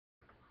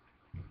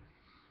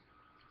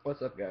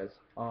What's up, guys?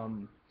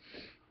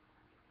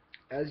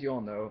 As you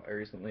all know, I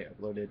recently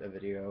uploaded a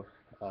video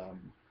um,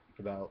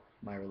 about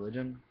my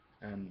religion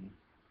and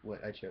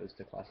what I chose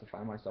to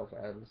classify myself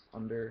as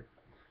under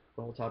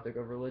the whole topic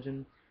of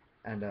religion.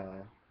 And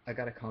I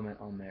got a comment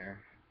on there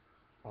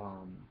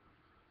um,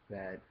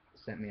 that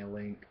sent me a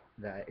link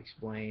that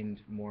explained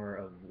more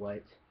of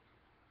what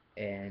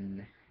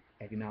an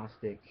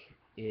agnostic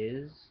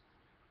is.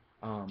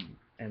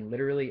 And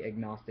literally,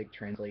 agnostic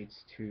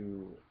translates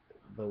to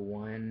the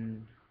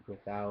one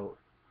without.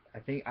 I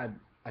think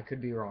I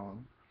could be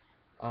wrong.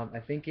 I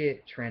think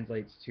it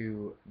translates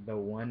to the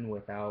one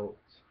without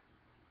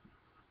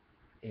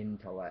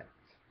intellect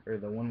or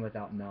the one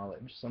without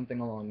knowledge, something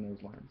along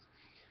those lines.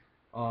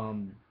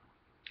 Um,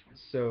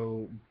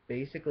 so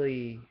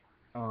basically,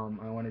 I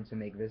wanted to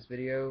make this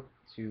video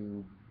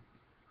to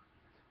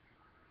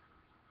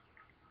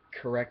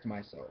correct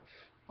myself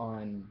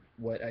on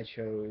what I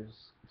chose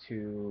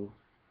to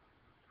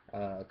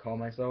call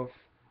myself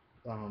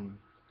um,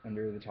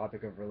 under the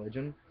topic of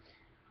religion.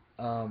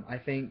 I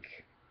think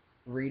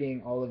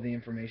reading all of the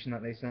information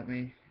that they sent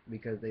me,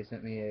 because they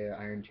sent me a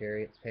Iron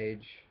Chariots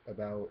page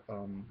about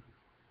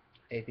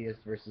atheist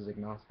versus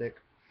agnostic.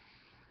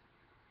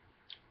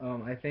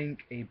 I think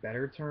a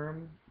better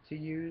term to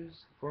use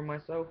for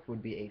myself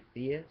would be a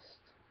theist,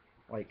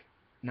 like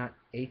not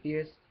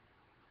atheist,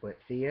 but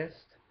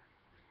theist,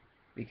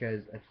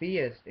 because a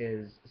theist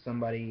is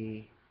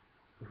somebody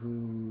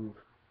who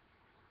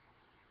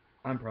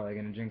I'm probably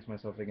gonna jinx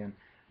myself again.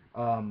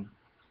 Um,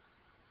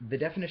 the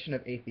definition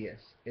of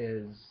atheist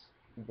is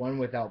one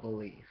without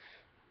belief.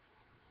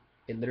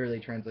 It literally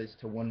translates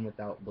to one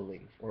without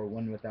belief or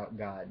one without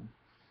God.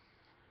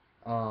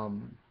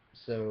 Um,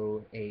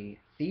 so a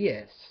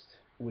theist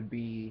would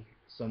be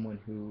someone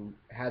who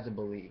has a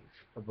belief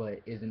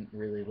but isn't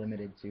really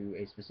limited to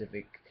a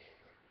specific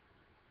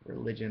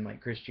religion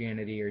like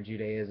Christianity or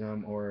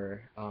Judaism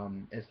or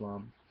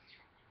Islam.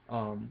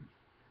 Um,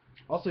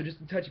 Also, just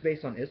to touch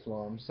base on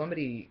Islam,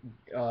 somebody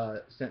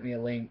sent me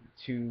a link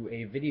to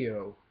a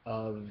video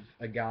of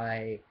a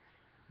guy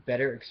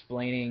better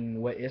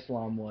explaining what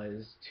Islam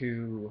was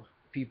to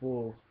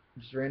people,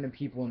 just random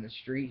people in the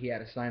street. He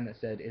had a sign that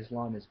said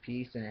Islam is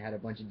peace, and it had a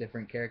bunch of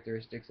different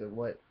characteristics of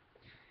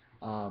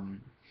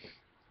um,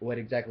 what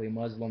exactly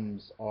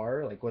Muslims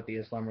are, like what the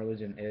Islam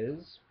religion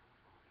is.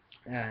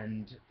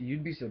 And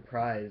you'd be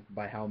surprised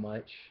by how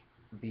much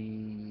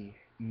the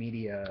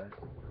media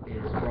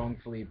is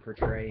wrongfully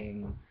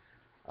portraying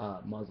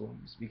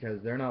Muslims,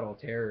 because they're not all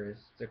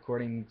terrorists.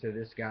 According to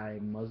this guy,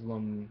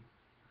 Muslims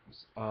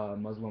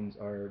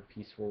are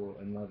peaceful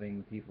and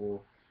loving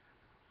people,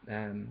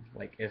 and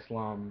like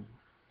Islam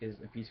is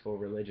a peaceful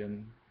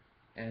religion.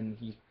 And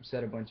he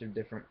said a bunch of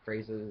different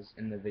phrases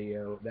in the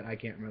video that I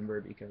can't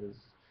remember because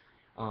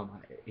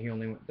he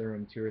only went through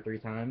them 2 or 3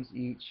 times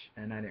each,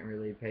 and I didn't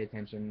really pay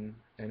attention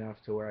enough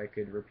to where I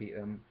could repeat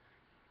them.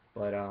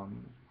 But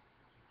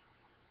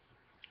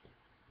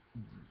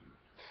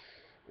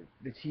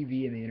the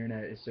TV and the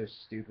internet is so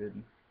stupid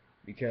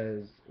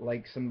because,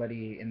 like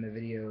somebody in the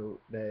video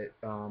that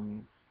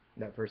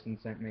that person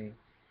sent me,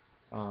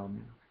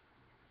 um,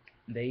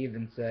 they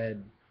even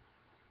said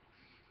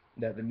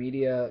that the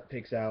media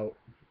picks out,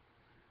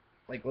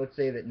 like, let's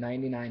say that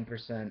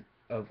 99%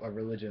 of a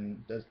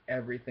religion does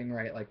everything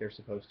right like they're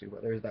supposed to,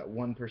 but there's that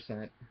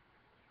 1%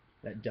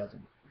 that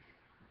doesn't.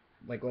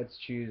 Like, let's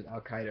choose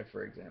Al Qaeda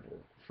for example.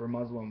 For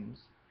Muslims,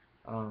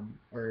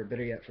 or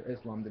better yet, for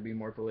Islam to be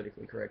more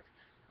politically correct,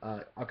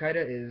 Al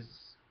Qaeda is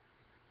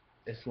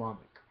Islamic.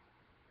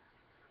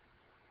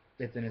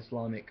 It's an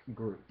Islamic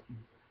group,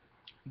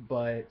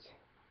 but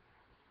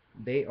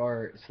they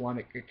are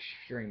Islamic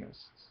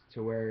extremists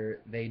to where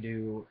they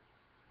do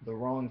the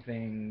wrong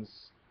things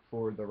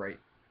for the right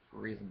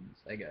reasons,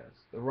 I guess.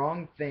 The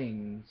wrong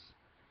things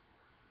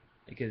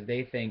because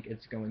they think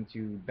it's going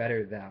to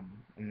better them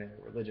in their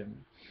religion.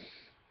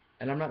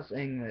 And I'm not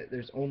saying that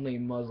there's only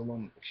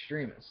Muslim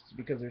extremists,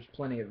 because there's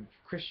plenty of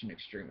Christian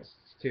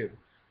extremists too.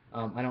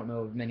 I don't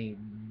know of many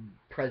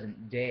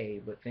present day,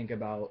 but think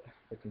about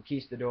the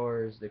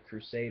conquistadors, the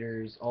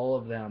crusaders. All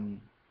of them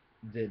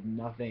did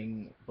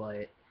nothing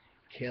but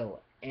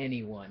kill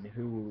anyone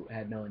who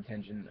had no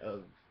intention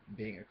of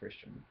being a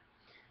Christian.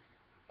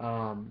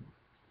 Um,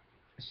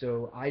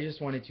 so I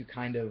just wanted to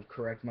kind of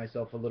correct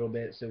myself a little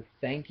bit. So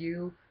thank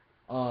you.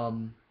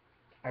 Um,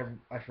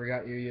 I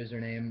forgot your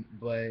username,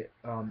 but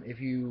if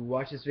you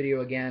watch this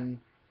video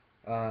again,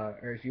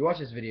 or if you watch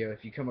this video,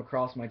 if you come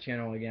across my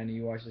channel again and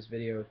you watch this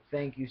video,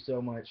 thank you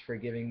so much for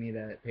giving me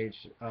that page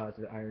to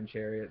the Iron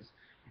Chariots.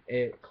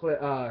 It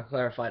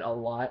clarified a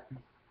lot,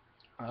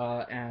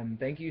 and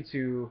thank you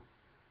to,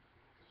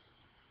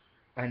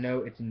 I know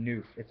it's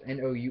Noof, it's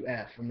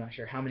N-O-U-F, I'm not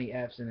sure how many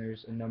F's and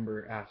there's a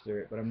number after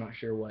it, but I'm not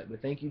sure what,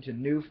 but thank you to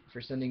Noof for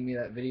sending me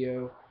that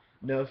video.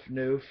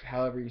 Noof,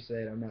 however you say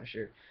it, I'm not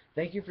sure.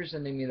 Thank you for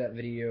sending me that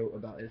video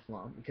about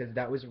Islam, because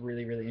that was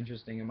really, really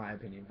interesting in my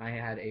opinion. I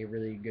had a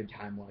really good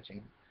time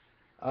watching.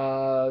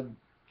 Uh,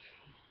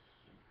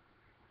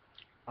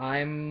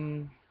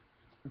 I'm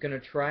gonna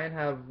try and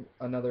have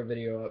another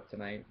video up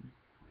tonight.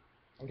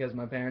 because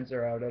my parents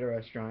are out at a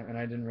restaurant and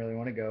I didn't really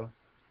want to go.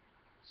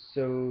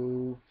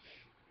 So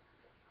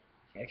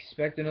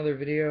expect another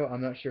video.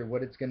 I'm not sure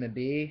what it's gonna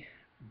be,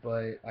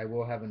 but I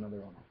will have another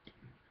one.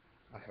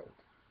 I hope,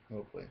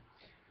 hopefully.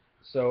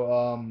 So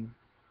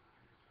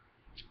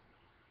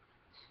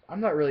I'm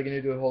not really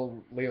gonna do a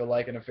whole leave a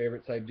like and a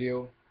favorite type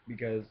deal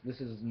because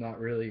this is not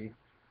really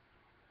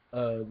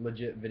a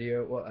legit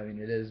video. Well, I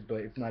mean it is,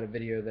 but it's not a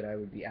video that I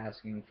would be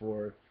asking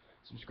for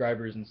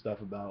subscribers and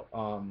stuff about.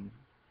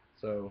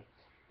 So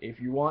if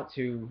you want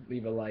to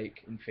leave a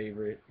like and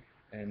favorite,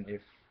 and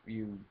if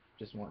you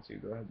just want to,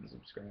 go ahead and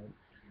subscribe.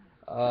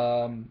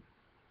 Um,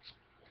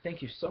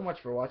 Thank you so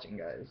much for watching,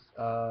 guys.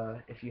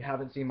 If you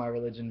haven't seen my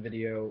religion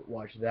video,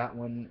 watch that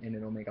one, and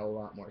it'll make a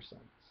lot more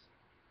sense.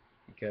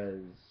 Because,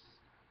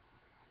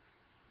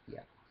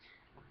 yeah.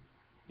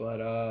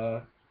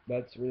 But,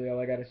 that's really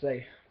all I gotta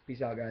say.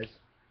 Peace out, guys.